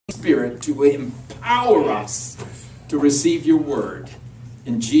Spirit to empower us to receive your word.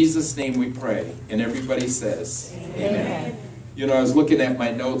 In Jesus' name we pray. And everybody says, amen. You know, I was looking at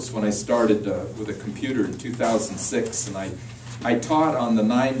my notes when I started with a computer in 2006, and I taught on the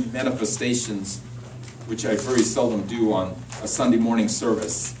 9 manifestations, which I very seldom do on a Sunday morning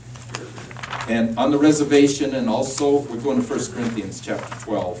service. And on the reservation, and also, we're going to 1 Corinthians chapter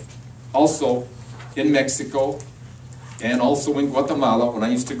 12. Also in Mexico, and also in Guatemala, when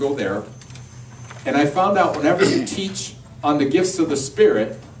I used to go there. And I found out whenever you teach on the gifts of the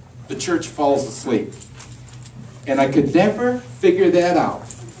Spirit, the church falls asleep. And I could never figure that out.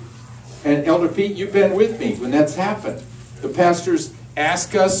 And Elder Pete, you've been with me when that's happened. The pastors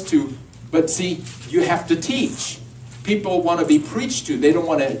ask us to, but see, you have to teach. People want to be preached to. They don't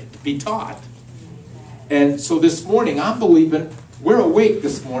want to be taught. And so this morning, I'm believing, we're awake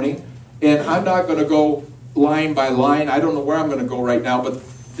this morning, and I'm not going to go line by line. I don't know where I'm going to go right now, but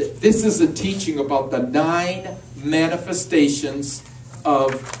this is a teaching about the 9 manifestations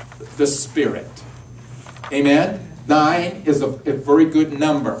of the Spirit. Amen? 9 is a very good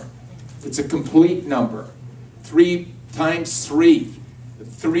number. It's a complete number. 3 times 3.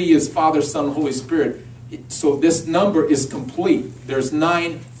 3 is Father, Son, Holy Spirit. So this number is complete. There's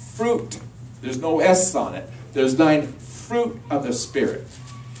 9 fruit. There's no S on it. There's 9 fruit of the Spirit.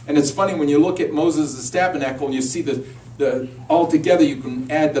 And it's funny when you look at Moses' tabernacle and you see all together, you can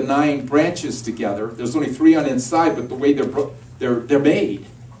add the 9 branches together. There's only 3 on the inside, but the way they're made.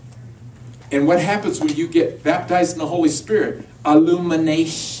 And what happens when you get baptized in the Holy Spirit?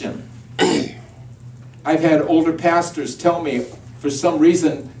 Illumination. I've had older pastors tell me, for some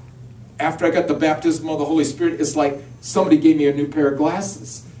reason, after I got the baptism of the Holy Spirit, it's like somebody gave me a new pair of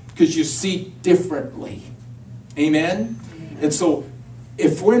glasses. Because you see differently. Amen? And so,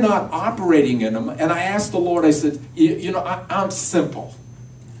 if we're not operating in them, and I asked the Lord, I said, you know, I'm simple.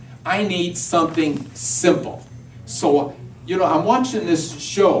 I need something simple. So, you know, I'm watching this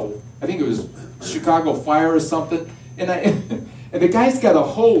show. I think it was Chicago Fire or something. And the guy's got a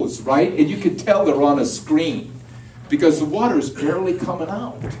hose, right? And you can tell they're on a screen. Because the water's barely coming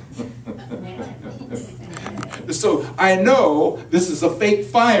out. So I know this is a fake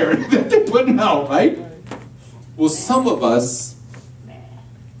fire that they're putting out, right? Well, some of us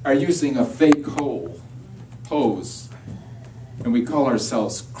are using a fake hose, and we call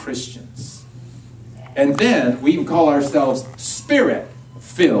ourselves Christians. And then we even call ourselves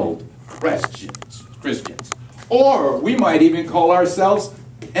Spirit-filled Christians. Or we might even call ourselves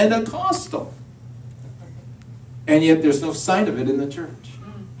Pentecostal. And yet there's no sign of it in the church.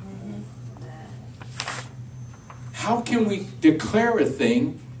 How can we declare a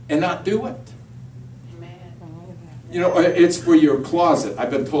thing and not do it? You know, it's for your closet. I've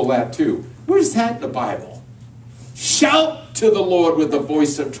been told that too. Where's that in the Bible? Shout to the Lord with the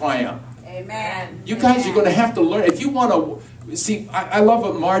voice of triumph. Amen. You guys are going to have to learn. If you want to, see, I love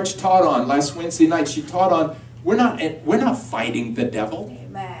what Marge taught on last Wednesday night. She taught on, we're not fighting the devil.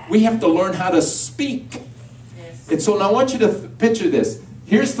 Amen. We have to learn how to speak. Yes. And so now I want you to picture this.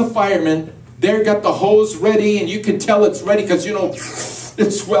 Here's the firemen. They've got the hose ready, and you can tell it's ready because, you know,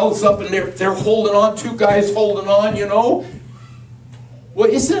 it swells up, and they're holding on. 2 guys holding on, you know. Well,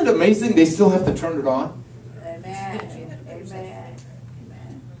 isn't it amazing they still have to turn it on? Amen. Amen.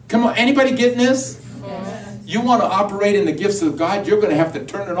 Come on, anybody getting this? Yes. You want to operate in the gifts of God, you're going to have to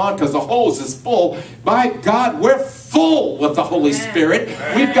turn it on because the hose is full. By God, we're full with the Holy Spirit.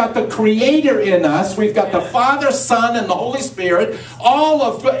 We've got the Creator in us. We've got the Father, Son, and the Holy Spirit. All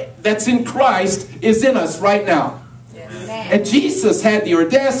of that's in Christ is in us right now. And Jesus had the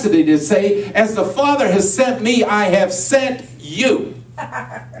audacity to say, as the Father has sent me, I have sent you.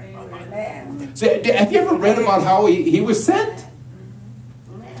 So, have you ever read about how he was sent?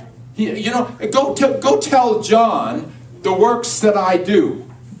 You know, go tell John the works that I do.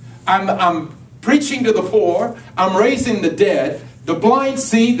 I'm preaching to the poor. I'm raising the dead. The blind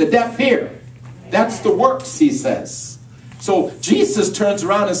see, the deaf hear. That's the works, he says. So Jesus turns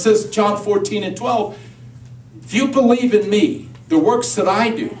around and says, John 14 and 12, if you believe in me, the works that I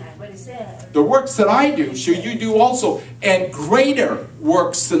do, the works that I do shall you do also, and greater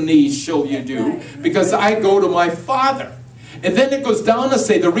works than these shall you do, because I go to my Father. And then it goes down to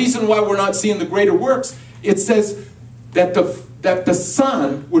say the reason why we're not seeing the greater works, it says that the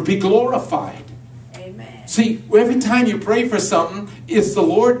Son would be glorified. Amen. See, every time you pray for something, is the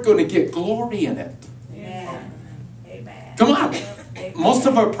Lord going to get glory in it? Amen. Amen. Come on. Amen. Most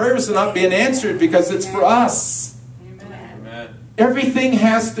of our prayers are not being answered because it's for us. Amen. Everything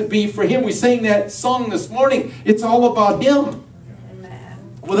has to be for Him. We sang that song this morning. It's all about Him.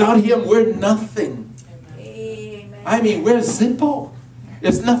 Amen. Without Him, we're nothing. I mean, we're simple.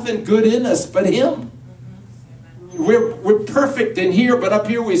 There's nothing good in us but Him. We're perfect in here, but up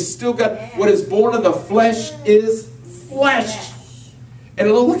here we still got what is born of the flesh is flesh.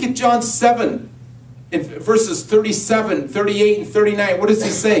 And look at John 7, in verses 37, 38, and 39. What does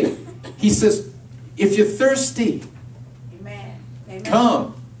He say? He says, if you're thirsty,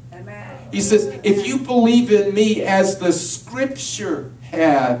 come. He says, if you believe in me as the Scripture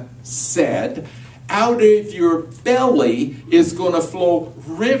had said, out of your belly is going to flow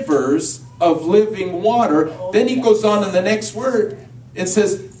rivers of living water. Then he goes on in the next word and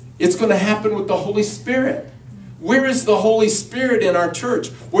says, it's going to happen with the Holy Spirit. Where is the Holy Spirit in our church?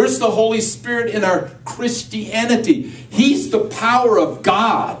 Where's the Holy Spirit in our Christianity? He's the power of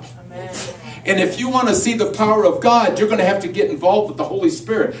God. Amen. And if you want to see the power of God, you're going to have to get involved with the Holy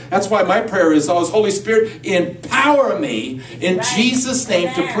Spirit. That's why my prayer is always, Holy Spirit, empower me in Jesus'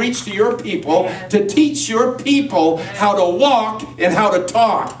 name to preach to your people, to teach your people how to walk and how to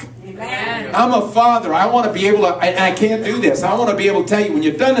talk. Amen. I'm a father. I want to be able to, I can't do this. I want to be able to tell you when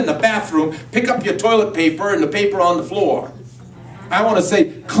you're done in the bathroom, pick up your toilet paper and the paper on the floor. I want to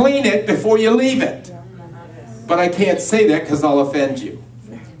say, clean it before you leave it. But I can't say that because I'll offend you.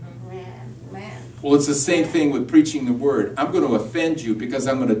 Well, it's the same thing with preaching the Word. I'm going to offend you because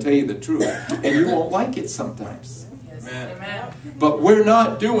I'm going to tell you the truth. And you won't like it sometimes. Amen. But we're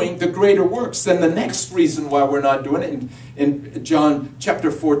not doing the greater works. Then the next reason why we're not doing it, in John chapter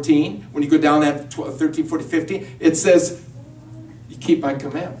 14, when you go down at 12, 13, 14, 15, it says, you keep my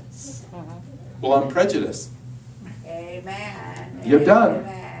commandments. Well, I'm prejudiced. Amen. You're done.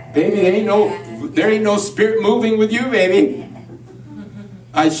 Amen. Baby, there ain't no spirit moving with you, baby.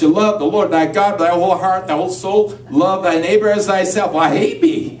 I shall love the Lord thy God, thy whole heart, thy whole soul. Love thy neighbor as thyself. Well, I hate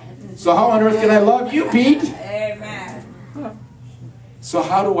me. So how on earth can I love you, Pete? Amen. So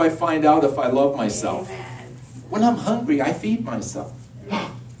how do I find out if I love myself? When I'm hungry, I feed myself.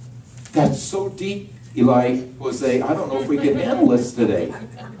 That's so deep, Eli, Jose. I don't know if we can handle this today.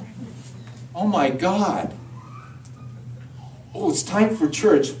 Oh my God. Oh, it's time for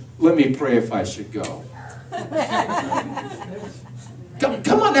church. Let me pray if I should go.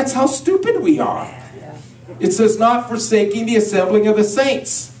 Come on, that's how stupid we are. It says, not forsaking the assembling of the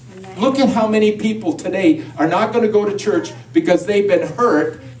saints. Look at how many people today are not going to go to church because they've been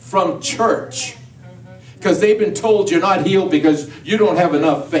hurt from church. Because they've been told you're not healed because you don't have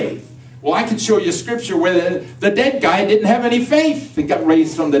enough faith. Well, I can show you scripture where the dead guy didn't have any faith and got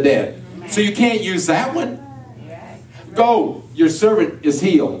raised from the dead. So you can't use that one. Go, your servant is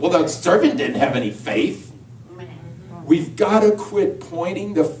healed. Well, the servant didn't have any faith. We've got to quit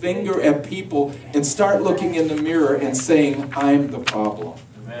pointing the finger at people and start looking in the mirror and saying, I'm the problem.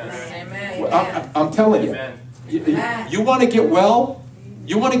 Amen. Well, I'm telling you, you want to get well?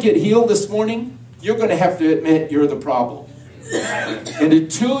 You want to get healed this morning? You're going to have to admit you're the problem. And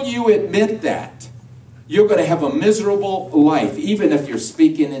until you admit that, you're going to have a miserable life, even if you're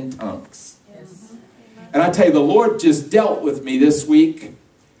speaking in tongues. And I tell you, the Lord just dealt with me this week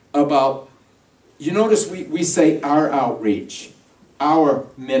about, you notice we say our outreach, our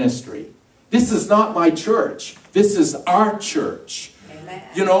ministry. This is not my church. This is our church. Amen.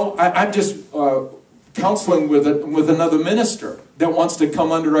 You know, I'm just counseling with another minister that wants to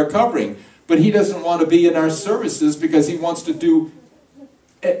come under our covering. But he doesn't want to be in our services because he wants to do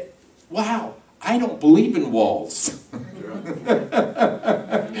it. Wow, I don't believe in walls.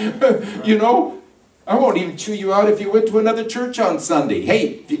 You know, I won't even chew you out if you went to another church on Sunday.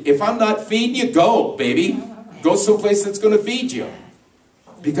 Hey, if I'm not feeding you, go, baby. Go someplace that's going to feed you.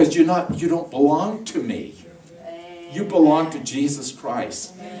 Because you don't belong to me. You belong to Jesus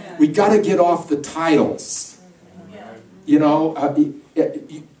Christ. We got to get off the titles. You know,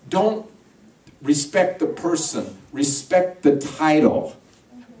 don't respect the person. Respect the title.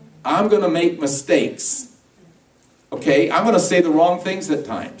 I'm going to make mistakes. Okay? I'm going to say the wrong things at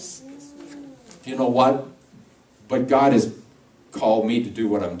times. You know what? But God has called me to do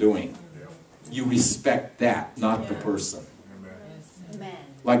what I'm doing. You respect that, not the person. Amen.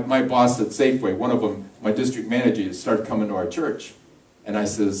 Like my boss at Safeway, one of them, my district manager, started coming to our church. And I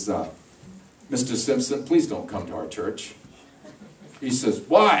says, Mr. Simpson, please don't come to our church. He says,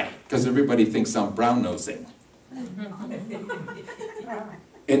 why? Because everybody thinks I'm brown-nosing.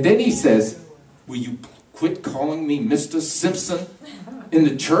 And then he says, will you quit calling me Mr. Simpson in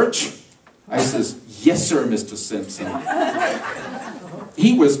the church? I says, yes, sir, Mr. Simpson.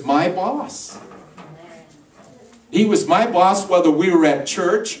 He was my boss. He was my boss whether we were at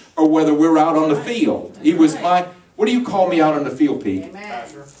church or whether we were out on the field. He was my, what do you call me out on the field, Pete?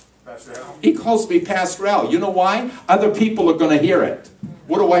 Pastor Al. He calls me Pastor Al. You know why? Other people are going to hear it.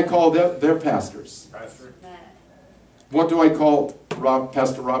 What do I call their pastors? Pastor. What do I call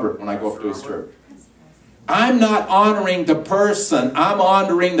Pastor Robert when I go up to his church. I'm not honoring the person. I'm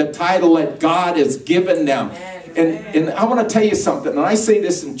honoring the title that God has given them. And I want to tell you something. And I say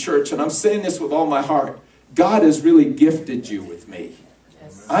this in church, and I'm saying this with all my heart. God has really gifted you with me.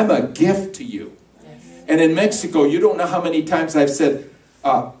 I'm a gift to you. And in Mexico, you don't know how many times I've said,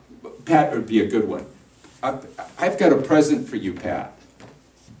 Pat would be a good one. I've got a present for you, Pat.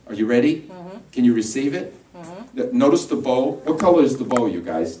 Are you ready? Can you receive it? Notice the bow. What color is the bow, you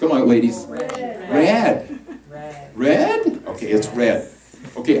guys? Come on, ladies. Red. Red? Okay, it's red.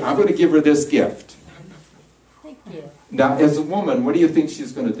 Okay, I'm going to give her this gift. Thank you. Now, as a woman, what do you think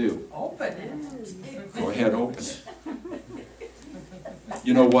she's going to do? Open it. Go ahead, open it.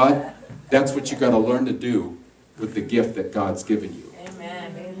 You know what? That's what you got to learn to do with the gift that God's given you.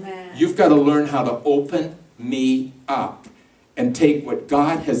 Amen. Amen. You've got to learn how to open me up and take what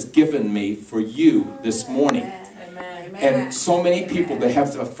God has given me for you this morning. Amen. And so many people, they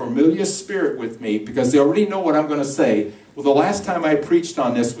have a familiar spirit with me because they already know what I'm going to say. Well, the last time I preached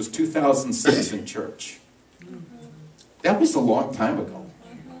on this was 2006 in church. That was a long time ago.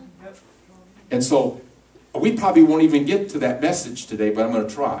 And so we probably won't even get to that message today, but I'm going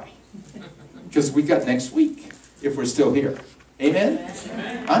to try. Because we got next week, if we're still here. Amen?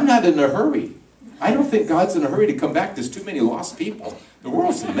 Amen? I'm not in a hurry. I don't think God's in a hurry to come back. There's too many lost people. The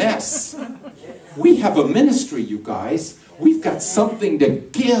world's a mess. We have a ministry, you guys. We've got something to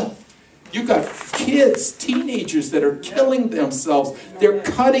give. You got kids, teenagers that are killing themselves. They're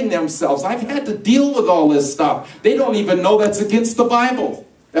cutting themselves. I've had to deal with all this stuff. They don't even know that's against the Bible.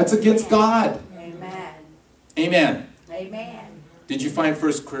 That's against God. Amen. Amen. Amen. Did you find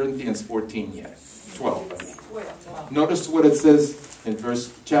 1 Corinthians 14 yet? 12. Notice what it says in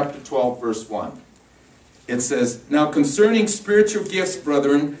chapter 12, verse 1. It says, "Now concerning spiritual gifts,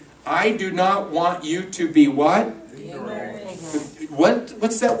 brethren, I do not want you to be" what? Ignorant.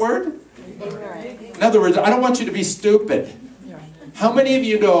 What's that word? Ignorant. In other words, I don't want you to be stupid. How many of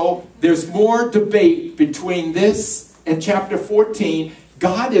you know there's more debate between this and chapter 14?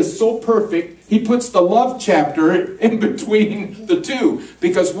 God is so perfect, He puts the love chapter in between the two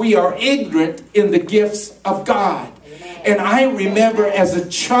because we are ignorant in the gifts of God. And I remember as a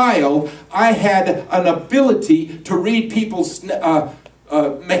child, I had an ability to read people's mail.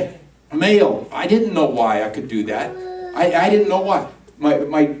 I didn't know why I could do that. I didn't know why.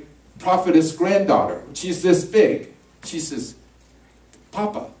 My prophetess granddaughter, she's this big. She says,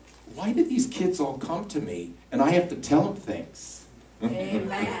 "Papa, why do these kids all come to me and I have to tell them things?"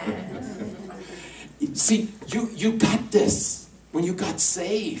 Amen. See, you got this when you got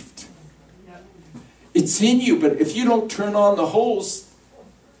saved. It's in you, but if you don't turn on the hose,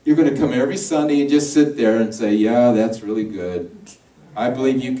 you're going to come every Sunday and just sit there and say, "Yeah, that's really good. I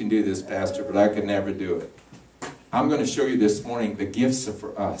believe you can do this, Pastor, but I could never do it." I'm going to show you this morning the gifts are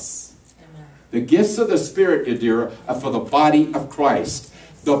for us. Amen. The gifts of the Spirit, Yadira, are for the body of Christ.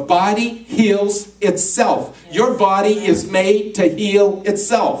 The body heals itself. Yes. Your body is made to heal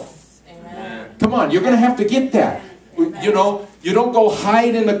itself. Amen. Come on, you're going to have to get that. Amen. You know, you don't go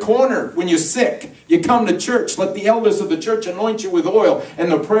hide in the corner when you're sick. You come to church. Let the elders of the church anoint you with oil,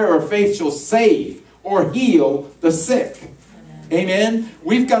 and the prayer of faith shall save or heal the sick. Amen.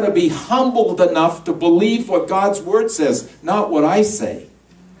 We've got to be humbled enough to believe what God's word says, not what I say.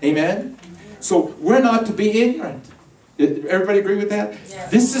 Amen. So we're not to be ignorant. Everybody agree with that?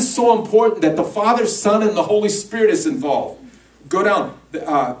 Yes. This is so important that the Father, Son, and the Holy Spirit is involved. Go down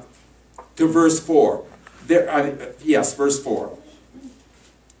to verse 4. Verse 4.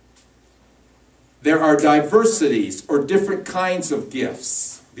 There are diversities or different kinds of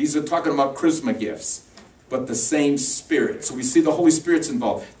gifts. These are talking about charisma gifts, but the same Spirit. So we see the Holy Spirit's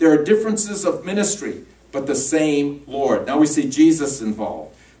involved. There are differences of ministry, but the same Lord. Now we see Jesus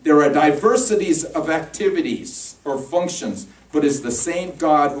involved. There are diversities of activities or functions, but it's the same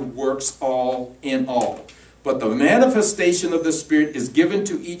God who works all in all. But the manifestation of the Spirit is given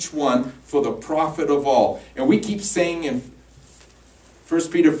to each one for the profit of all. And we keep saying in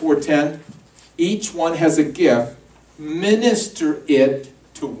 1 Peter 4:10, each one has a gift, minister it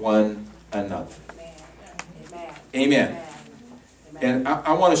to one another. Amen. Amen. And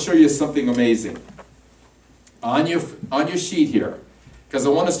I want to show you something amazing. On your sheet here, because I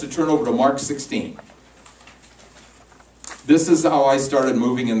want us to turn over to Mark 16. This is how I started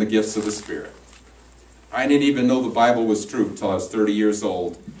moving in the gifts of the Spirit. I didn't even know the Bible was true until I was 30 years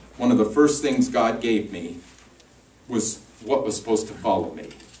old. One of the first things God gave me was what was supposed to follow me.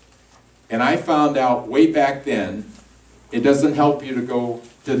 And I found out way back then, it doesn't help you to go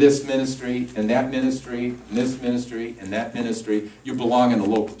to this ministry and that ministry and this ministry and that ministry. You belong in a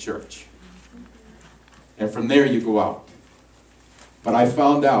local church. And from there you go out. But I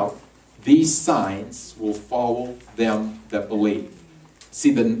found out these signs will follow them that believe.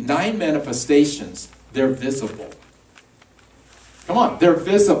 See, the 9 manifestations, they're visible. Come on, they're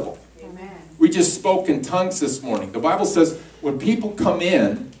visible. Amen. We just spoke in tongues this morning. The Bible says when people come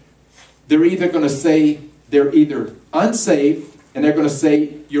in, they're either going to say they're either unsaved, and they're going to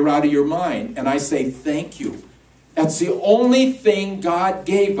say you're out of your mind. And I say thank you. That's the only thing God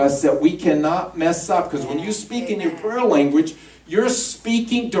gave us that we cannot mess up. Because when you speak in your prayer language, you're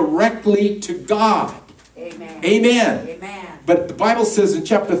speaking directly to God. Amen. Amen. Amen. But the Bible says in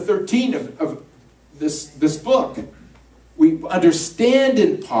chapter 13 of this book, we understand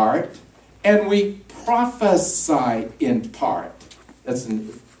in part and we prophesy in part. That's in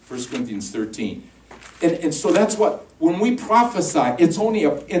 1 Corinthians 13. And so that's what, when we prophesy, it's only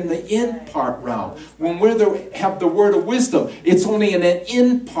in the in part realm. When we have the word of wisdom, it's only in an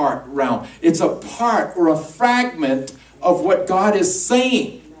in part realm. It's a part or a fragment of what God is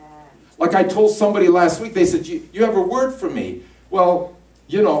saying. Like I told somebody last week, they said, you have a word for me. Well,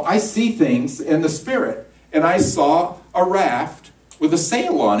 you know, I see things in the spirit. And I saw a raft with a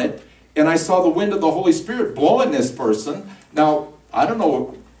sail on it. And I saw the wind of the Holy Spirit blowing this person. Now, I don't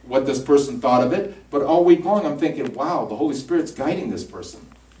know what this person thought of it. But all week long, I'm thinking, wow, the Holy Spirit's guiding this person.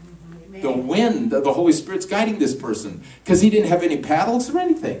 Amen. The wind of the Holy Spirit's guiding this person. Because he didn't have any paddles or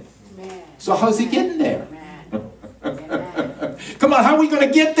anything. Amen. So how's he getting there? Amen. Amen. Come on, how are we going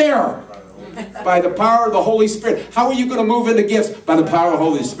to get there? By the power of the Holy Spirit. How are you going to move into gifts? By the power of the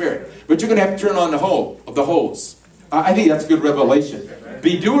Holy Spirit. But you're going to have to turn on the hose. I think that's a good revelation.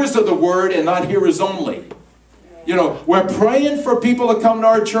 Be doers of the word and not hearers only. You know, we're praying for people to come to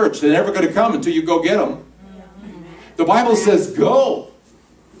our church. They're never going to come until you go get them. The Bible says go.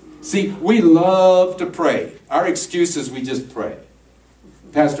 See, we love to pray. Our excuse is we just pray.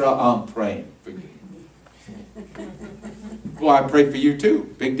 Pastor, I'm praying for you. Well, I pray for you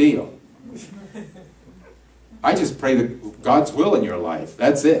too. Big deal. I just pray that God's will in your life.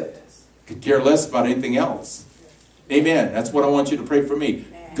 That's it. Could care less about anything else. Amen. That's what I want you to pray for me.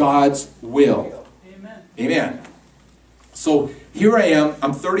 God's will. Amen. Amen. So here I am.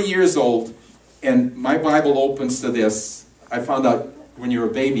 I'm 30 years old, and my Bible opens to this. I found out when you're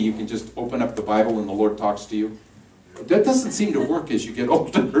a baby, you can just open up the Bible and the Lord talks to you. That doesn't seem to work as you get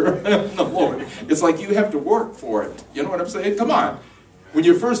older in the Lord. It's like you have to work for it. You know what I'm saying? Come on. When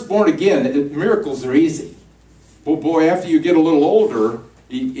you're first born again, miracles are easy. Well, boy, after you get a little older,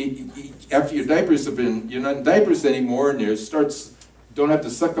 after your diapers have been, you're not in diapers anymore, and you don't have to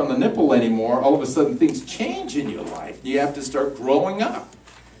suck on the nipple anymore, all of a sudden things change in your life. You have to start growing up.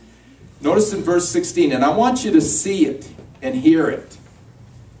 Notice in verse 16, and I want you to see it and hear it.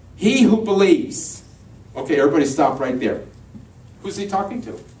 He who believes. Okay, everybody stop right there. Who's he talking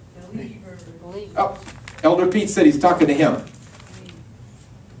to? Believer. Oh, Elder Pete said he's talking to him.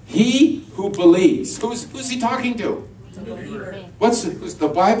 He who believes. Who's he talking to? Believer. Who's the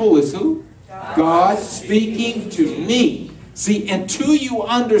Bible is who? God speaking to me. See, until you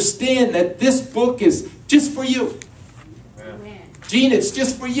understand that this book is just for you. Amen. Gene, it's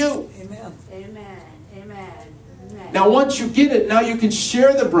just for you. Amen. Amen. Amen. Amen. Now once you get it, now you can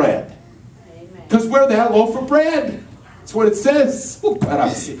share the bread. Amen. Because we're that loaf of bread. That's what it says. Ooh,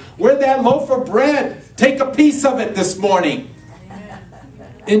 we're that loaf of bread. Take a piece of it this morning.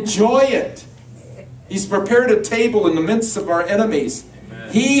 Enjoy it. He's prepared a table in the midst of our enemies.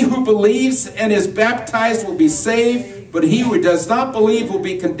 Amen. He who believes and is baptized will be saved, but he who does not believe will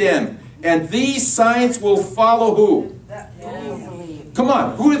be condemned. And these signs will follow who? Come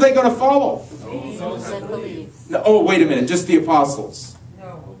on, who are they going to follow? Those that believe. No, oh, wait a minute, just the apostles.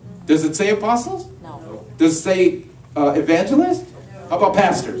 No. Does it say apostles? No. Does it say evangelists? How about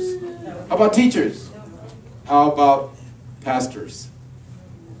pastors? How about teachers? How about pastors?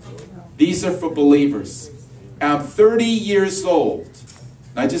 These are for believers. I'm 30 years old.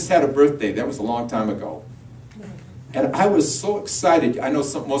 I just had a birthday. That was a long time ago. And I was so excited. I know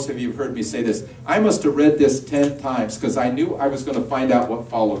most of you have heard me say this. I must have read this 10 times because I knew I was going to find out what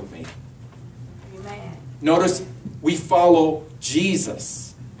followed me. Amen. Notice, we follow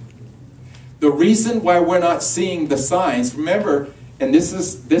Jesus. The reason why we're not seeing the signs, remember, and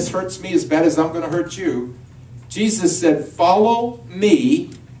this hurts me as bad as I'm going to hurt you. Jesus said, follow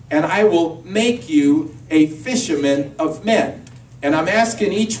me, and I will make you a fisherman of men. And I'm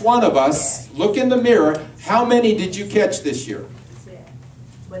asking each one of us, look in the mirror, how many did you catch this year?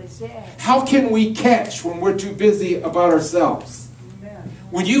 What it said. How can we catch when we're too busy about ourselves?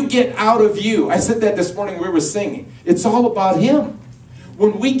 When you get out of you, I said that this morning we were singing, it's all about Him.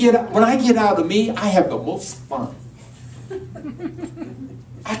 When I get out of me, I have the most fun.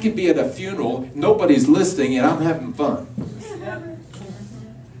 I could be at a funeral, nobody's listening, and I'm having fun.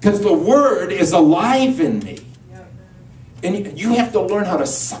 Because the word is alive in me. And you have to learn how to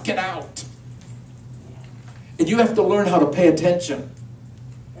suck it out. And you have to learn how to pay attention.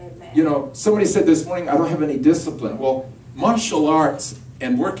 Amen. You know, somebody said this morning, I don't have any discipline. Well, martial arts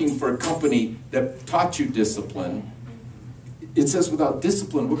and working for a company that taught you discipline, it says without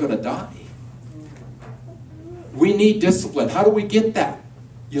discipline, we're going to die. We need discipline. How do we get that?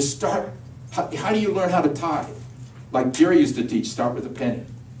 You start, how do you learn how to tithe? Like Jerry used to teach, start with a penny.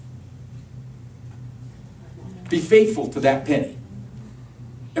 Be faithful to that penny.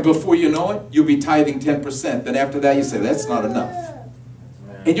 And before you know it, you'll be tithing 10%. Then after that, you say, that's not enough.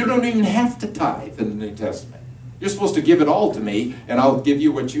 And you don't even have to tithe in the New Testament. You're supposed to give it all to me, and I'll give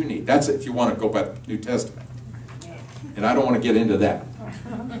you what you need. That's if you want to go by the New Testament. And I don't want to get into that.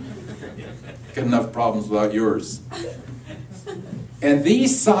 Got enough problems without yours. And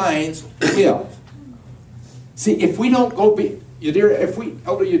these signs will. See, if we don't go if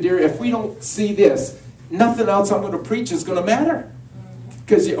we don't see this, nothing else I'm going to preach is going to matter.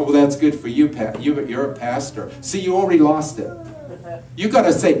 Because, oh, that's good for you, Pat. You're a pastor. See, you already lost it. You got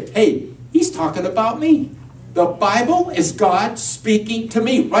to say, hey, he's talking about me. The Bible is God speaking to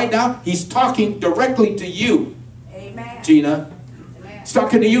me. Right now, he's talking directly to you, Amen. Gina. Amen. He's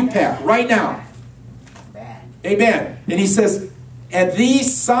talking to you, Pat, right now. Amen. Amen. And he says, and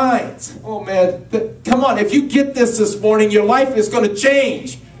these signs, oh man, come on, if you get this morning, your life is going to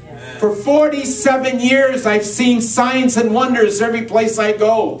change. For 47 years, I've seen signs and wonders every place I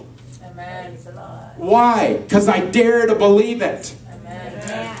go. Amen. Why? Because I dare to believe it.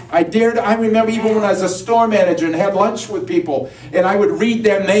 Amen. I remember even when I was a store manager and had lunch with people, and I would read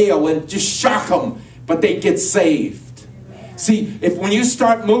their mail and just shock them, but they'd get saved. Amen. See, when you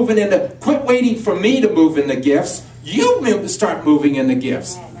start moving into, quit waiting for me to move in the gifts, you start moving in the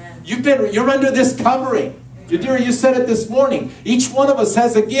gifts. You're under this covering. You said it this morning. Each one of us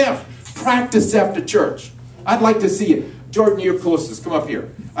has a gift. Practice after church. I'd like to see you. Jordan, you're closest. Come up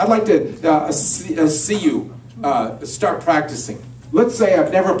here. I'd like to see you start practicing. Let's say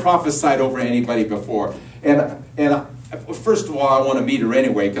I've never prophesied over anybody before. And first of all, I want to meet her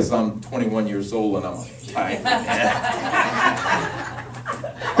anyway because I'm 21 years old and I'm a tight man.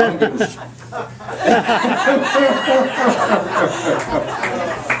 I'm gonna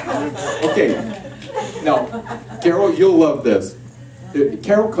okay. Now, Carol, you'll love this.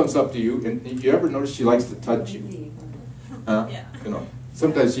 Carol comes up to you, and you ever notice she likes to touch you? Yeah. You know,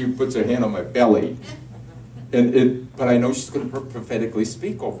 sometimes she puts her hand on my belly, but I know she's going to prophetically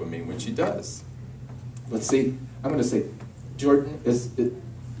speak over me when she does. Let's see. I'm going to say, Jordan,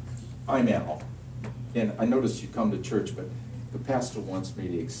 I'm Al, and I noticed you come to church, but the pastor wants me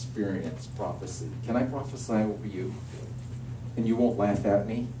to experience prophecy. Can I prophesy over you? And you won't laugh at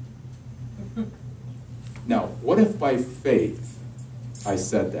me? Now, what if by faith I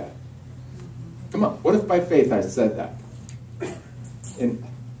said that? Come on, what if by faith I said that? And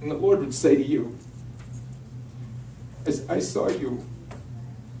the Lord would say to you, I saw you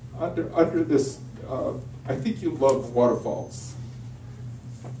under this, I think you love waterfalls.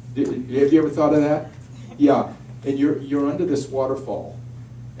 Have you ever thought of that? Yeah, and you're under this waterfall.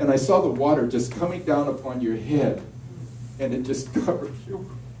 And I saw the water just coming down upon your head, and it just covered you.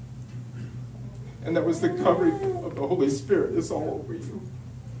 And that was the covering of the Holy Spirit is all over you.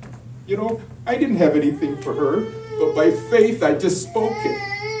 You know, I didn't have anything for her, but by faith I just spoke it.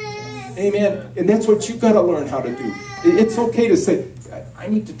 Amen. And that's what you've got to learn how to do. It's okay to say, I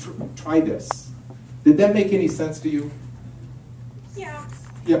need to try this. Did that make any sense to you? Yeah.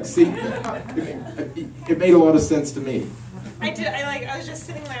 Yeah, see? It made a lot of sense to me. I did. I was just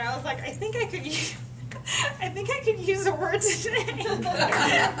sitting there. I was like, I think I could use a word today.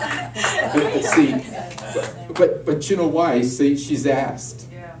 See, but you know why? See, she's asked.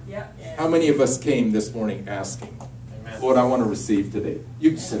 Yeah. How many of us came this morning asking, Lord, I want to receive today?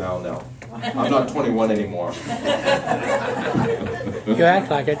 You can sit down now. I'm not 21 anymore. You act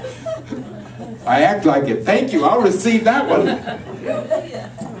like it. I act like it. Thank you. I'll receive that one.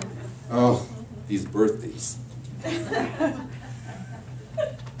 Oh, these birthdays.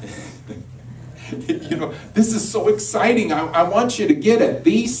 You know, this is so exciting. I want you to get it.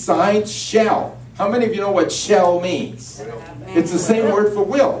 These signs shall. How many of you know what shall means? It's the same word for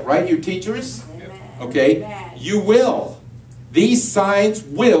will, right, you teachers? Okay? You will. These signs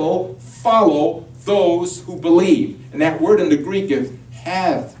will follow those who believe. And that word in the Greek is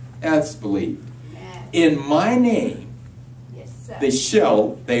hath believed. In my name,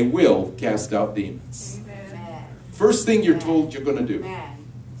 they will cast out demons. First thing you're told you're going to do.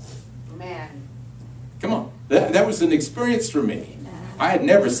 Come on. That was an experience for me. I had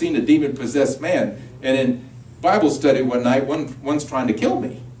never seen a demon-possessed man. And in Bible study one night, one's trying to kill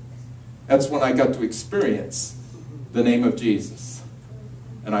me. That's when I got to experience the name of Jesus.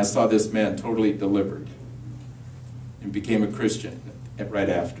 And I saw this man totally delivered and became a Christian right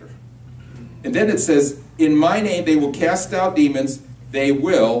after. And then it says, in my name they will cast out demons, they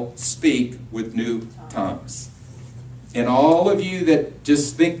will speak with new tongues. And all of you that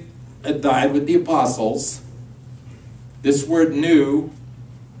just think it died with the apostles, this word new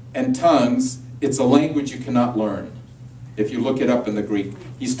and tongues, it's a language you cannot learn. If you look it up in the Greek,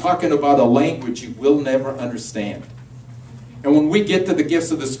 he's talking about a language you will never understand. And when we get to the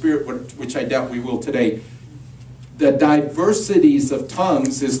gifts of the Spirit, which I doubt we will today, the diversities of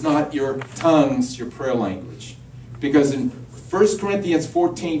tongues is not your tongues, your prayer language. Because in 1 Corinthians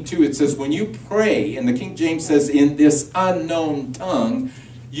 14:2, it says, when you pray, and the King James says, in this unknown tongue,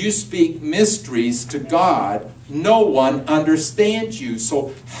 you speak mysteries to God. No one understands you.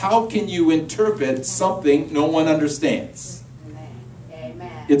 So how can you interpret something no one understands?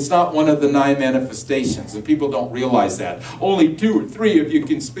 Amen. It's not one of the 9 manifestations, and people don't realize that. Only 2 or 3 of you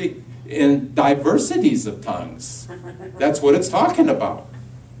can speak in diversities of tongues. That's what it's talking about.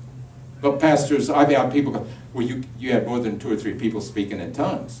 But pastors, I've had people go, well, you had more than 2 or 3 people speaking in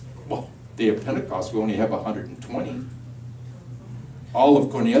tongues. Well, day of Pentecost, we only have 120. All of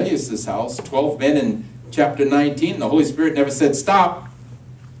Cornelius' house, 12 men in chapter 19, the Holy Spirit never said, stop.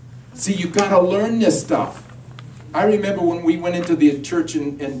 See, you've got to learn this stuff. I remember when we went into the church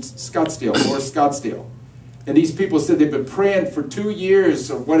in Scottsdale, North Scottsdale, and these people said they've been praying for 2 years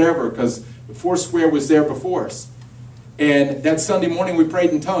or whatever, because Foursquare was there before us. And that Sunday morning we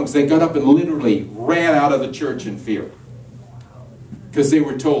prayed in tongues. They got up and literally ran out of the church in fear, because they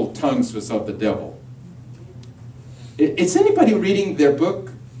were told tongues was of the devil. Is anybody reading their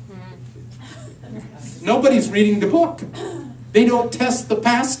book? Nobody's reading the book. They don't test the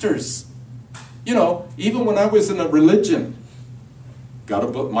pastors. You know, even when I was in a religion, got a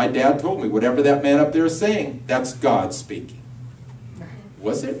book. My dad told me, whatever that man up there is saying, that's God speaking.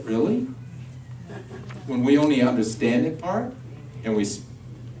 Was it really? When we only understand in part, and we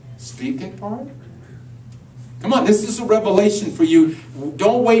speak in part? Come on, this is a revelation for you.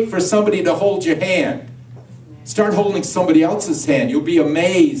 Don't wait for somebody to hold your hand. Start holding somebody else's hand. You'll be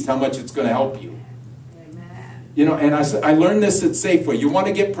amazed how much it's going to help you. Amen. You know, and I learned this at Safeway. You want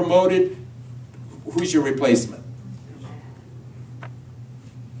to get promoted? Who's your replacement?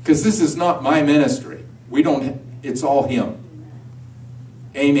 Because this is not my ministry. We don't. It's all him.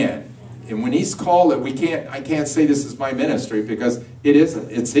 Amen. And when he's called it, I can't say this is my ministry, because it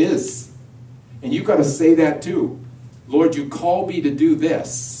isn't. It's his. And you got to say that too. Lord, you call me to do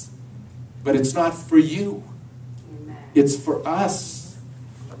this, but it's not for you. Amen. It's for us.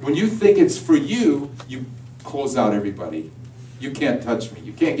 When you think it's for you, you close out everybody. You can't touch me.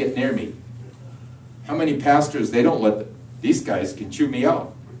 You can't get near me. How many pastors, they don't let these guys can chew me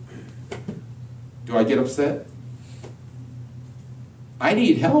out. Do I get upset? I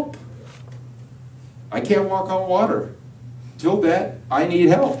need help. I can't walk on water. Till that, I need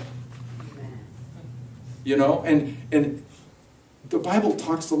help. You know, and the Bible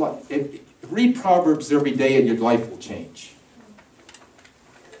talks a lot. Read Proverbs every day and your life will change.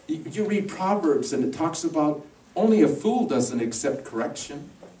 You read Proverbs and it talks about only a fool doesn't accept correction.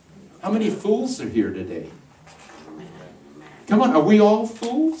 How many fools are here today? Come on, are we all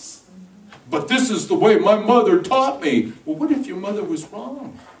fools? But this is the way my mother taught me. Well, what if your mother was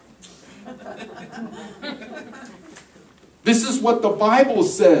wrong? This is what the Bible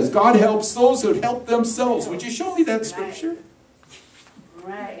says. God helps those who help themselves. Would you show me that scripture?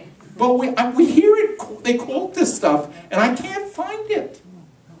 Right. But we hear it. They quote this stuff, and I can't find it.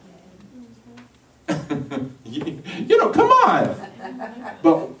 You know, come on.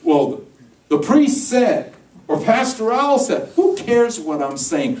 But, well, the priest said, or Pastor Al said, who cares what I'm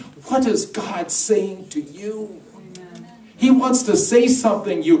saying? What is God saying to you? He wants to say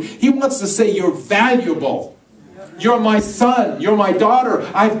something. He wants to say you're valuable. You're my son. You're my daughter.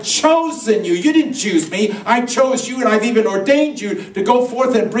 I've chosen you. You didn't choose me. I chose you, and I've even ordained you to go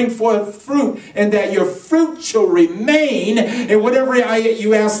forth and bring forth fruit, and that your fruit shall remain. And whatever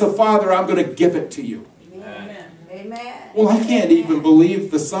you ask the Father, I'm going to give it to you. Amen. Amen. Well, I can't even believe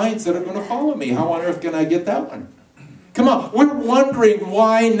the signs that are going to follow me. How on earth can I get that one? Come on. We're wondering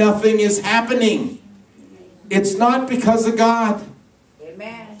why nothing is happening. It's not because of God.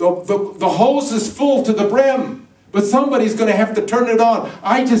 Amen. The hose is full to the brim. But somebody's going to have to turn it on.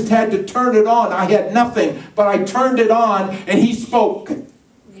 I just had to turn it on. I had nothing, but I turned it on, and he spoke.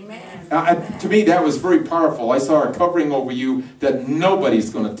 Amen. To me, that was very powerful. I saw a covering over you that nobody's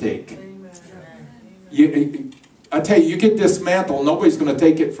going to take. I tell you, you get this mantle, nobody's going to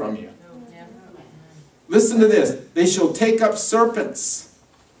take it from you. Listen to this. They shall take up serpents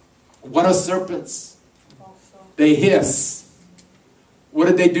What are serpents? They hiss. What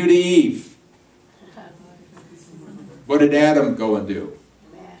did they do to Eve? What did Adam go and do?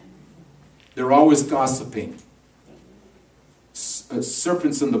 They're always gossiping.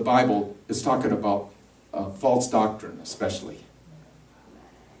 Serpents in the Bible is talking about false doctrine, especially.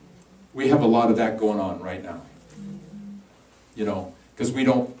 We have a lot of that going on right now. You know, because we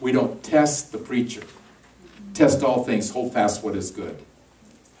don't test the preacher. Test all things, hold fast what is good.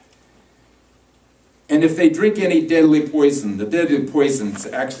 And if they drink any deadly poison, the deadly poisons,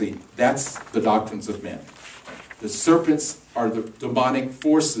 actually, that's the doctrines of men. The serpents are the demonic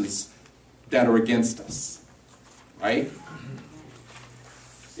forces that are against us. Right?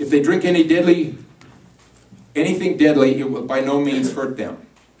 If they drink anything deadly, it will by no means hurt them.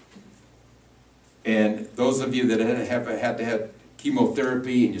 And those of you that have had to have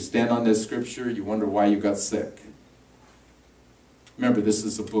chemotherapy and you stand on this scripture, you wonder why you got sick. Remember, this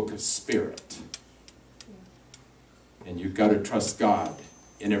is a book of spirit. And you've got to trust God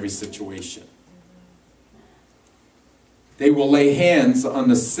in every situation. They will lay hands on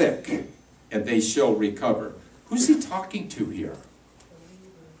the sick and they shall recover. Who's he talking to here?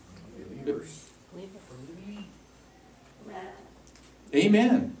 Amen.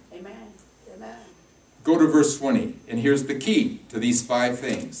 Amen. Amen. Go to verse 20. And here's the key to these 5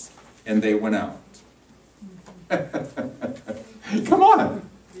 things. And they went out. Come on.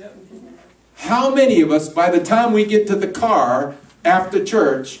 How many of us, by the time we get to the car after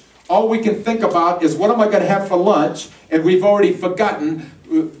church, all we can think about is what am I going to have for lunch? And we've already forgotten.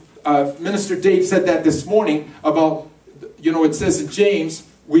 Minister Dave said that this morning about, you know, it says in James,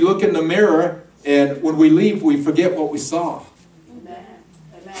 we look in the mirror and when we leave, we forget what we saw. Amen.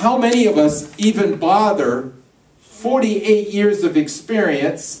 Amen. How many of us even bother 48 years of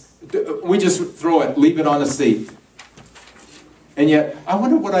experience? We just throw it, leave it on the seat. And yet, I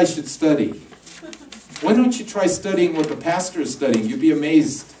wonder what I should study. Why don't you try studying what the pastor is studying? You'd be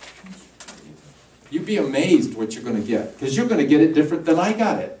amazed. You'd be amazed what you're going to get. Because you're going to get it different than I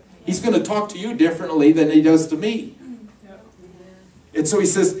got it. He's going to talk to you differently than he does to me. And so he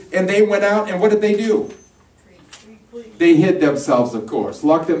says, and they went out, and what did they do? They hid themselves, of course.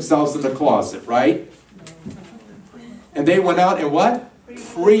 Locked themselves in the closet, right? And they went out and what?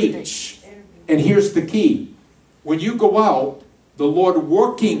 Preach. And here's the key. When you go out, the Lord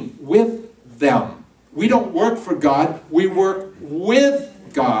working with them. We don't work for God. We work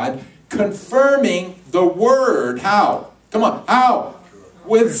with God, confirming the word. How? Come on. How?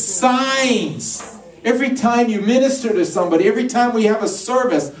 With signs. Every time you minister to somebody, every time we have a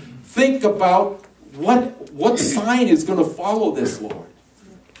service, think about what sign is going to follow this, Lord.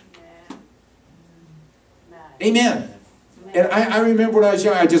 Amen. And I remember when I was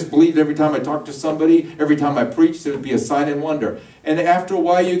young, I just believed every time I talked to somebody, every time I preached, there would be a sign and wonder. And after a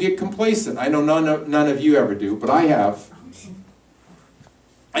while, you get complacent. I know none of you ever do, but I have.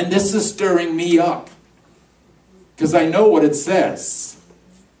 And this is stirring me up. Because I know what it says.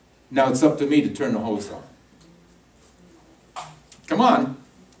 Now it's up to me to turn the hose on. Come on.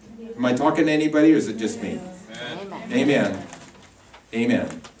 Am I talking to anybody or is it just me? Amen. Amen.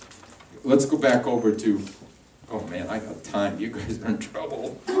 Amen. Let's go back over to... Oh man, I got time. You guys are in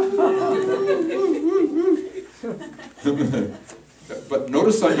trouble. But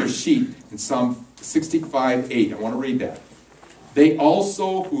notice on your sheet in Psalm 65:8, I want to read that. They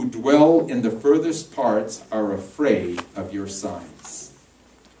also who dwell in the furthest parts are afraid of your signs.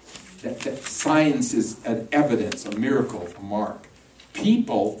 That signs is an evidence, a miracle, a mark.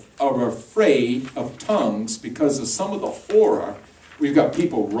 People are afraid of tongues because of some of the horror. We've got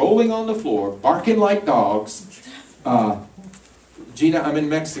people rolling on the floor, barking like dogs. Gina, I'm in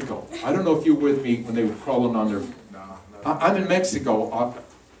Mexico. I don't know if you were with me when they were crawling on their... I'm in Mexico.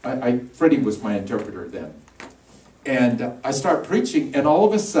 Freddie was my interpreter then. And I start preaching, and all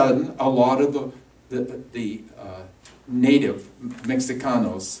of a sudden, a lot of the native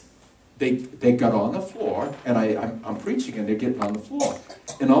Mexicanos, they got on the floor, and I'm preaching, and they're getting on the floor.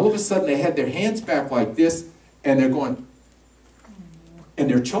 And all of a sudden, they had their hands back like this, and they're going... And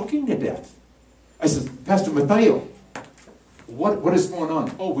they're choking to death. I said, Pastor Mateo, what is going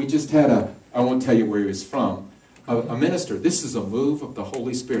on? Oh, we just had I won't tell you where he was from, a minister. This is a move of the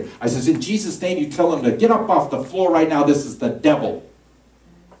Holy Spirit. I says, in Jesus' name, you tell him to get up off the floor right now. This is the devil.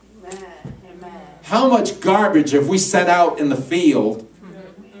 Amen. Amen. How much garbage have we sent out in the field?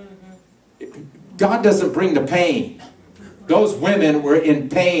 God doesn't bring the pain. Those women were in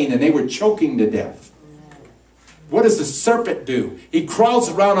pain and they were choking to death. What does the serpent do? He crawls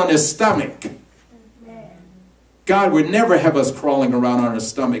around on his stomach. God would never have us crawling around on our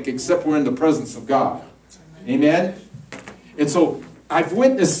stomach except we're in the presence of God. Amen? And so I've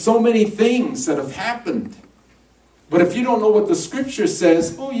witnessed so many things that have happened. But if you don't know what the scripture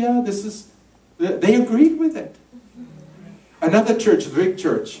says, oh yeah, they agreed with it. Another church, the big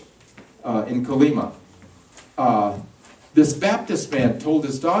church in Colima, this Baptist man told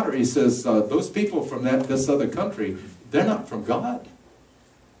his daughter, he says, those people from this other country, they're not from God.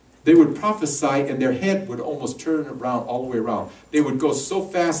 They would prophesy and their head would almost turn around all the way around. They would go so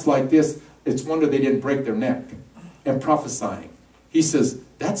fast like this, it's wonder they didn't break their neck. And prophesying. He says,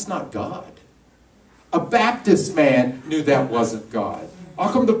 that's not God. A Baptist man knew that wasn't God.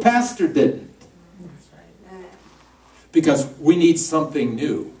 How come the pastor didn't? Because we need something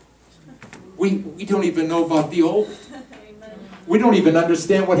new. We don't even know about the old. We don't even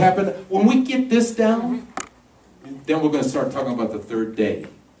understand what happened. When we get this down, then we're going to start talking about the third day.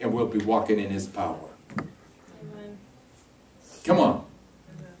 And we'll be walking in his power. Amen. Come on.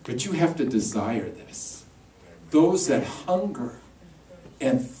 But you have to desire this. Those that hunger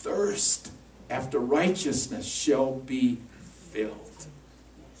and thirst after righteousness shall be filled.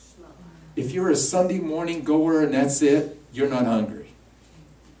 If you're a Sunday morning goer and that's it, you're not hungry.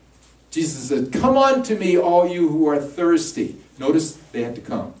 Jesus said, come unto me, all you who are thirsty. Notice they had to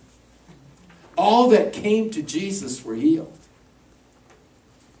come. All that came to Jesus were healed.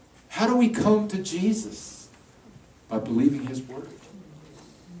 How do we come to Jesus? By believing his word.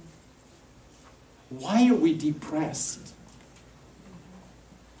 Why are we depressed?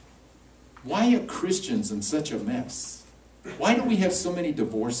 Why are Christians in such a mess? Why do we have so many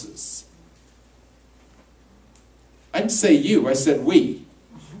divorces? I didn't say you, I said we.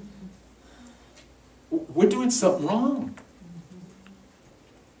 We're doing something wrong.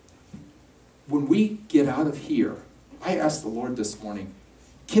 When we get out of here, I asked the Lord this morning,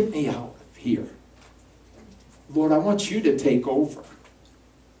 get me out of here. Lord, I want you to take over.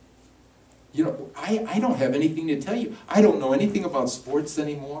 You know, I don't have anything to tell you. I don't know anything about sports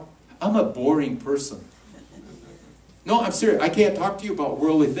anymore. I'm a boring person. No, I'm serious. I can't talk to you about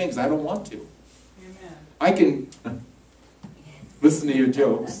worldly things. I don't want to. Amen. I can listen to your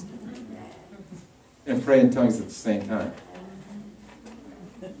jokes and pray in tongues at the same time.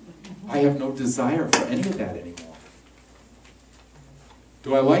 I have no desire for any of that anymore.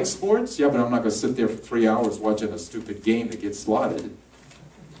 Do I like sports? Yeah, but I'm not going to sit there for 3 hours watching a stupid game that gets slotted.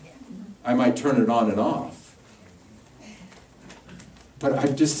 I might turn it on and off. But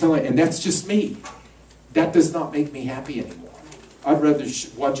I'm just telling you, and that's just me. That does not make me happy anymore. I'd rather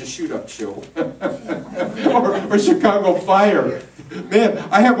watch a shoot-up show. or Chicago Fire. Man,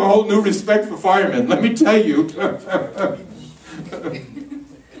 I have a whole new respect for firemen, let me tell you.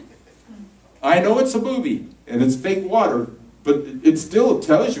 I know it's a movie, and it's fake water, but it still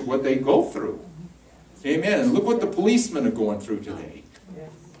tells you what they go through. Amen. And look what the policemen are going through today.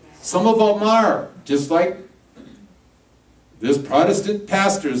 Some of them are, just like there's Protestant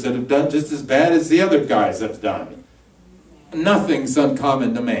pastors that have done just as bad as the other guys have done. Nothing's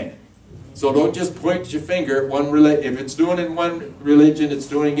uncommon to man. So don't just point your finger at one religion. If it's doing it in one religion, it's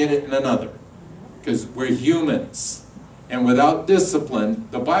doing it in another. Because we're humans. And without discipline,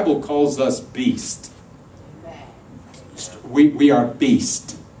 the Bible calls us beast. We are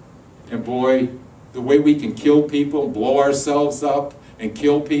beast. And boy, the way we can kill people, blow ourselves up, and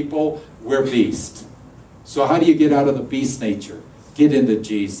kill people, we're beast. So how do you get out of the beast nature? Get into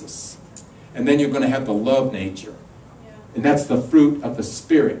Jesus. And then you're going to have the love nature. And that's the fruit of the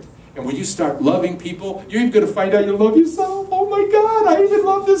Spirit. And when you start loving people, you're even going to find out you love yourself. Oh my God, I even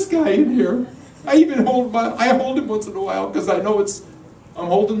love this guy in here. I even hold him once in a while because I know I'm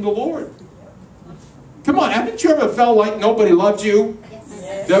holding the Lord. Come on, haven't you ever felt like nobody loved you?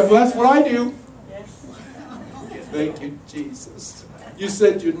 Yes. That's what I do. Yes. Thank you, Jesus. You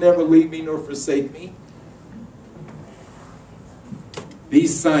said you'd never leave me nor forsake me.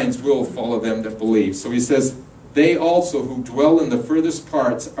 These signs will follow them that believe. So he says, they also who dwell in the furthest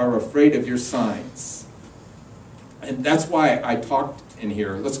parts are afraid of your signs. And that's why I talked in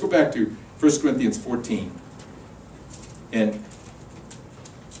here. Let's go back to 1 Corinthians 14. And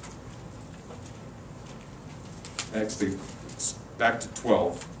actually, back to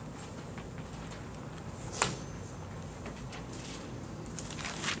 12.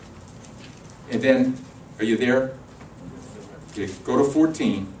 And then, are you there? Okay, go to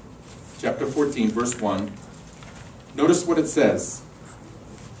 14, chapter 14, verse 1. Notice what it says.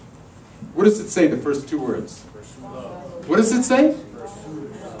 What does it say, the first two words? What does it say?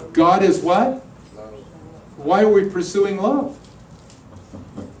 God is what? Why are we pursuing love?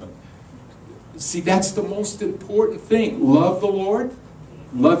 See, that's the most important thing. Love the Lord.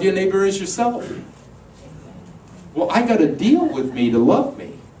 Love your neighbor as yourself. Well, I got to deal with me to love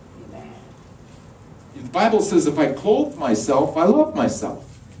me. Bible says if I clothe myself, I love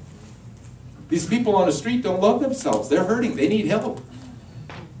myself. These people on the street don't love themselves. They're hurting. They need help.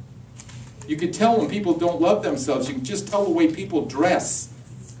 You can tell when people don't love themselves. You can just tell the way people dress.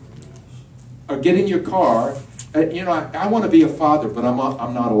 Or get in your car. You know, I want to be a father, but I'm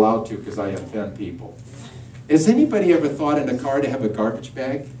not allowed to because I offend people. Has anybody ever thought in a car to have a garbage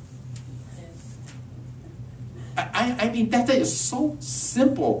bag? I mean, that is so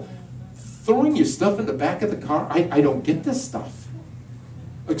simple. Throwing your stuff in the back of the car, I don't get this stuff.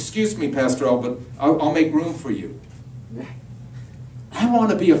 Excuse me, Pastor Al, but I'll make room for you. I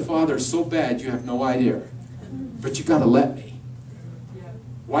want to be a father so bad you have no idea. But you got to let me.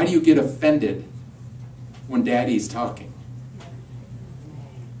 Why do you get offended when Daddy's talking?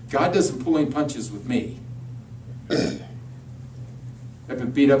 God doesn't pull any punches with me. I've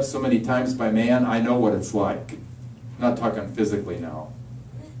been beat up so many times by man, I know what it's like. I'm not talking physically now.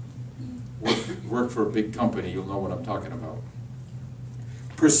 Work for a big company, you'll know what I'm talking about.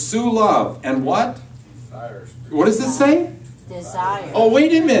 Pursue love. And what? Desires. What does it say? Desire. Oh,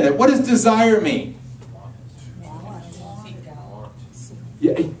 wait a minute. What does desire mean?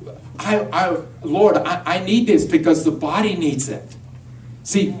 Yeah, Lord, I need this because the body needs it.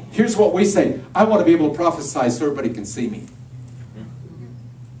 See, here's what we say. I want to be able to prophesy so everybody can see me.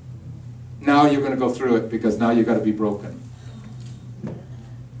 Now you're going to go through it because now you've got to be broken.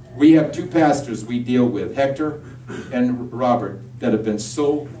 We have two pastors we deal with, Hector and Robert, that have been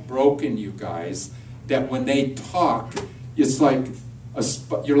so broken, you guys, that when they talk, it's like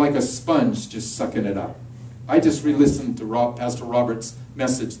you're like a sponge just sucking it up. I just re-listened to Pastor Robert's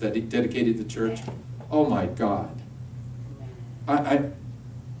message that he dedicated to the church. Oh my God.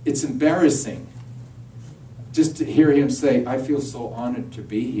 It's embarrassing just to hear him say, I feel so honored to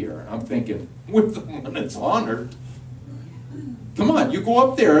be here. I'm thinking, we're the one that's honored. Come on, you go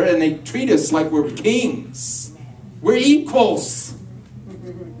up there and they treat us like we're kings. We're equals.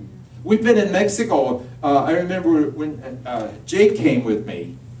 We've been in Mexico. I remember when Jake came with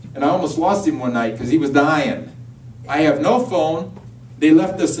me, and I almost lost him one night because he was dying. I have no phone. They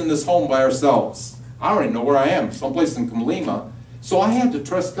left us in this home by ourselves. I don't even know where I am, someplace in Colima. So I had to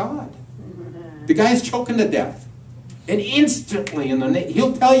trust God. The guy's choking to death. And instantly,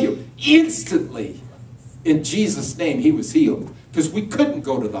 he'll tell you, instantly, in Jesus' name, he was healed. Because we couldn't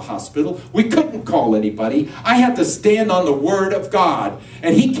go to the hospital. We couldn't call anybody. I had to stand on the Word of God.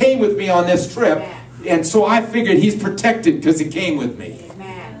 And he came with me on this trip. And so I figured he's protected because he came with me.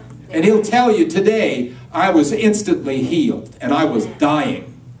 Amen. And he'll tell you today, I was instantly healed. And I was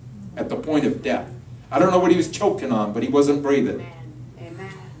dying at the point of death. I don't know what he was choking on, but he wasn't breathing.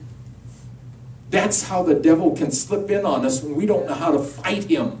 Amen. That's how the devil can slip in on us when we don't know how to fight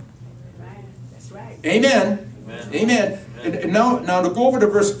him. Right. That's right. Amen. Amen. Amen. And now to go over to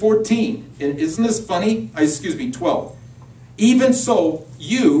verse 14. Isn't this funny? 12. Even so,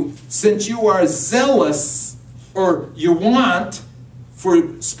 you, since you are zealous, or you want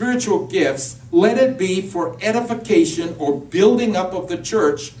for spiritual gifts, let it be for edification or building up of the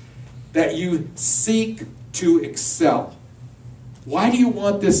church that you seek to excel. Why do you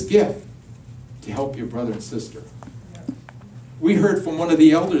want this gift? To help your brother and sister. We heard from one of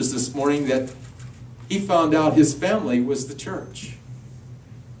the elders this morning that he found out his family was the church.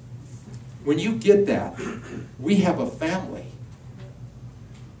 When you get that, we have a family.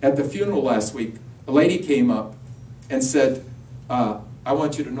 At the funeral last week, a lady came up and said, I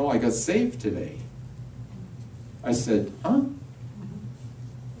want you to know I got saved today. I said, huh?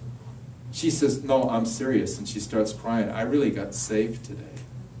 She says, no, I'm serious. And she starts crying. I really got saved today.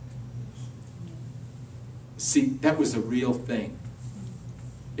 See, that was a real thing.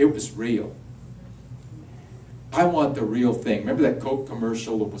 It was real. I want the real thing. Remember that Coke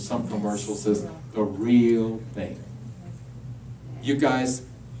commercial, or some commercial says, the real thing. You guys,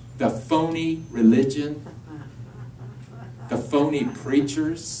 the phony religion, the phony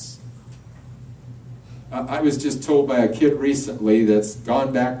preachers. I was just told by a kid recently that's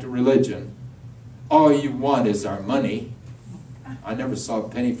gone back to religion, all you want is our money. I never saw a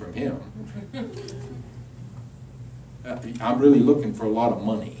penny from him. I'm really looking for a lot of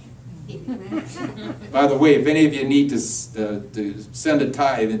money. By the way, if any of you need to send a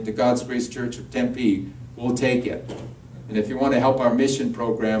tithe into God's Grace Church of Tempe, we'll take it. And if you want to help our mission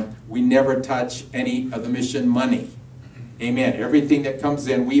program, we never touch any of the mission money. Amen. Everything that comes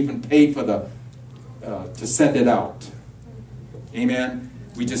in, we even pay for to send it out. Amen.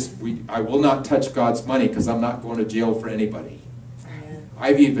 I will not touch God's money because I'm not going to jail for anybody.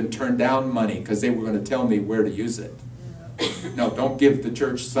 I've even turned down money because they were going to tell me where to use it. No, don't give the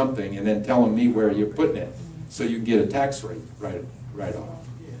church something and then telling me where you're putting it so you can get a tax rate right off.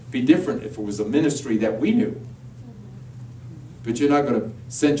 Be different if it was a ministry that we knew. But you're not going to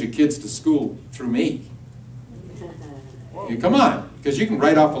send your kids to school through me. Come on, because you can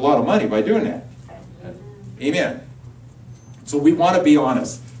write off a lot of money by doing that. Amen. So we want to be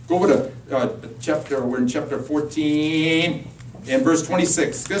honest. Go over to we're in chapter 14 and verse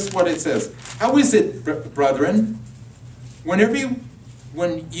 26. This is what it says. How is it, brethren,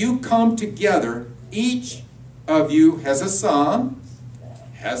 when you come together, each of you has a psalm,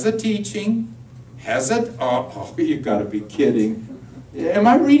 has a teaching, has a... Oh, you've got to be kidding. Am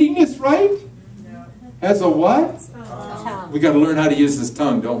I reading this right? No. Has a what? We got to learn how to use this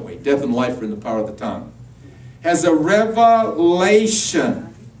tongue, don't we? Death and life are in the power of the tongue. Has a revelation.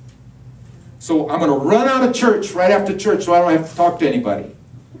 So I'm going to run out of church right after church so I don't have to talk to anybody.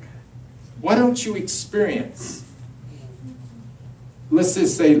 Why don't you experience? Let's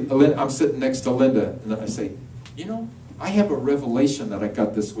just say I'm sitting next to Linda and I say, you know, I have a revelation that I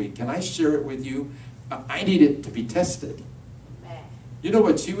got this week. Can I share it with you? I need it to be tested. You know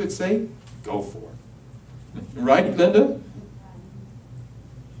what she would say? Go for it. Right, Linda?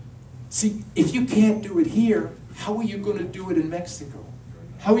 See, if you can't do it here, how are you going to do it in Mexico?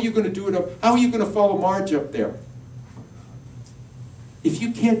 How are you going to do it up? How are you going to follow Marge up there? If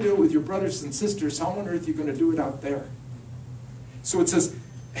you can't do it with your brothers and sisters, how on earth are you going to do it out there? So it says,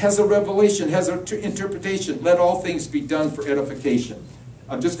 has a revelation, has an interpretation. Let all things be done for edification.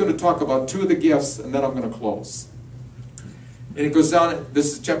 I'm just going to talk about two of the gifts, and then I'm going to close. And it goes down,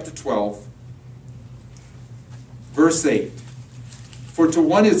 this is chapter 12, verse 8. For to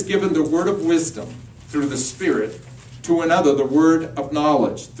one is given the word of wisdom through the Spirit, to another the word of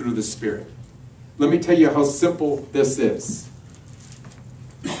knowledge through the Spirit. Let me tell you how simple this is.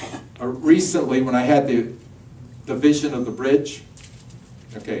 Recently, when I had the vision of the bridge,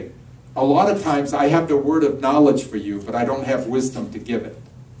 okay, a lot of times I have the word of knowledge for you, but I don't have wisdom to give it.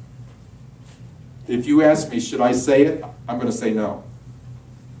 If you ask me, should I say it? I'm going to say no.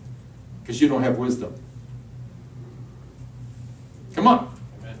 Because you don't have wisdom. Come on.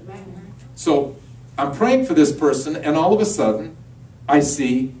 Amen. So I'm praying for this person, and all of a sudden, I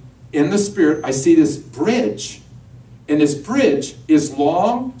see, in the Spirit, I see this bridge. And this bridge is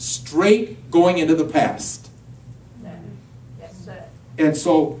long, straight, going into the past. Yes, sir. And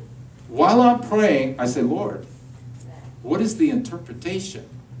so, while I'm praying, I say, Lord, what is the interpretation?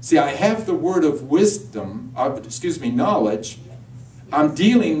 See, I have the word of wisdom, knowledge. I'm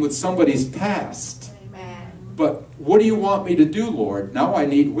dealing with somebody's past. Amen. But what do you want me to do, Lord? Now I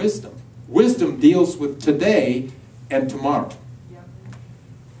need wisdom. Wisdom deals with today and tomorrow. Yep.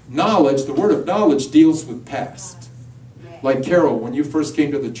 Knowledge, the word of knowledge, deals with past. Like Carol, when you first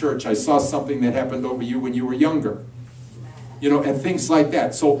came to the church, I saw something that happened over you when you were younger. You know, and things like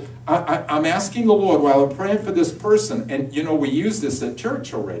that. So I'm asking the Lord while I'm praying for this person, and you know, we use this at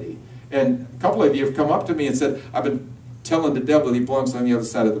church already. And a couple of you have come up to me and said, I've been telling the devil he belongs on the other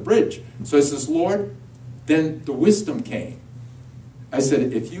side of the bridge. So I says, Lord, then the wisdom came. I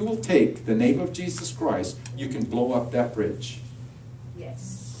said, if you will take the name of Jesus Christ, you can blow up that bridge.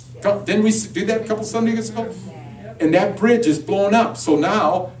 Yes. Didn't we do that a couple Sundays ago? And that bridge is blown up. So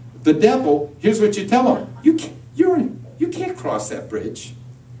now, the devil, here's what you tell him. You can't cross that bridge.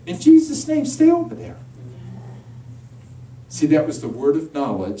 In Jesus' name, stay over there. See, that was the word of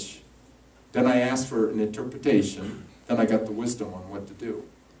knowledge. Then I asked for an interpretation. Then I got the wisdom on what to do.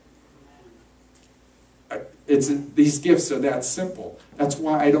 These gifts are that simple. That's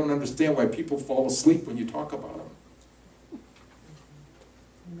why I don't understand why people fall asleep when you talk about them.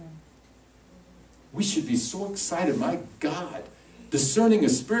 We should be so excited. My God, discerning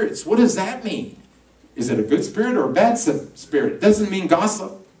of spirits. What does that mean? Is it a good spirit or a bad spirit? It doesn't mean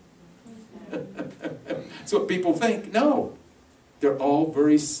gossip. That's what people think. No. They're all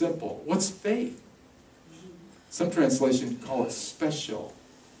very simple. What's faith? Some translations call it special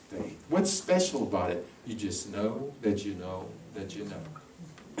faith. What's special about it? You just know that you know that you know.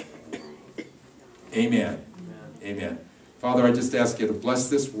 Amen. Amen. Father, I just ask you to bless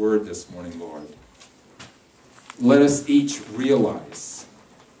this word this morning, Lord. Let us each realize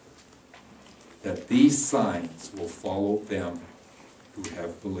that these signs will follow them who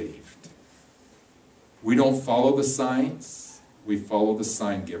have believed. We don't follow the signs, we follow the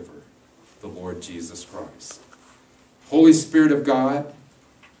sign giver, the Lord Jesus Christ. Holy Spirit of God,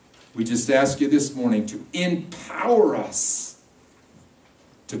 we just ask you this morning to empower us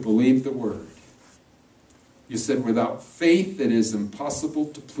to believe the word. You said, without faith it is impossible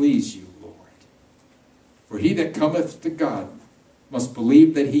to please you, Lord. For he that cometh to God must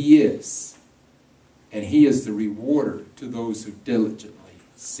believe that he is, and he is the rewarder to those who diligently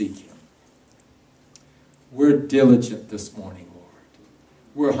seek him. We're diligent this morning, Lord.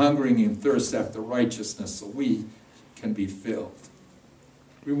 We're hungering and thirst after righteousness so we can be filled.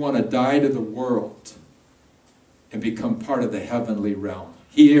 We want to die to the world and become part of the heavenly realm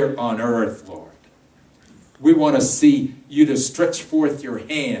here on earth, Lord. We want to see you to stretch forth your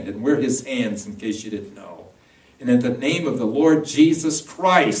hand, and we're his hands in case you didn't know. And in the name of the Lord Jesus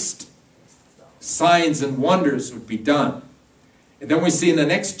Christ, signs and wonders would be done. And then we see in the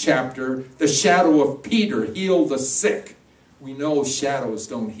next chapter, the shadow of Peter heal the sick. We know shadows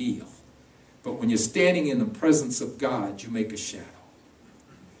don't heal. But when you're standing in the presence of God, you make a shadow.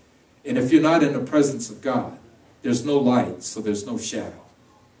 And if you're not in the presence of God, there's no light, so there's no shadow.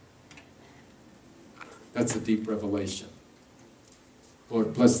 That's a deep revelation.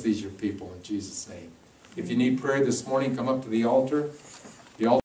 Lord, bless these your people in Jesus' name. If you need prayer this morning, come up to the altar.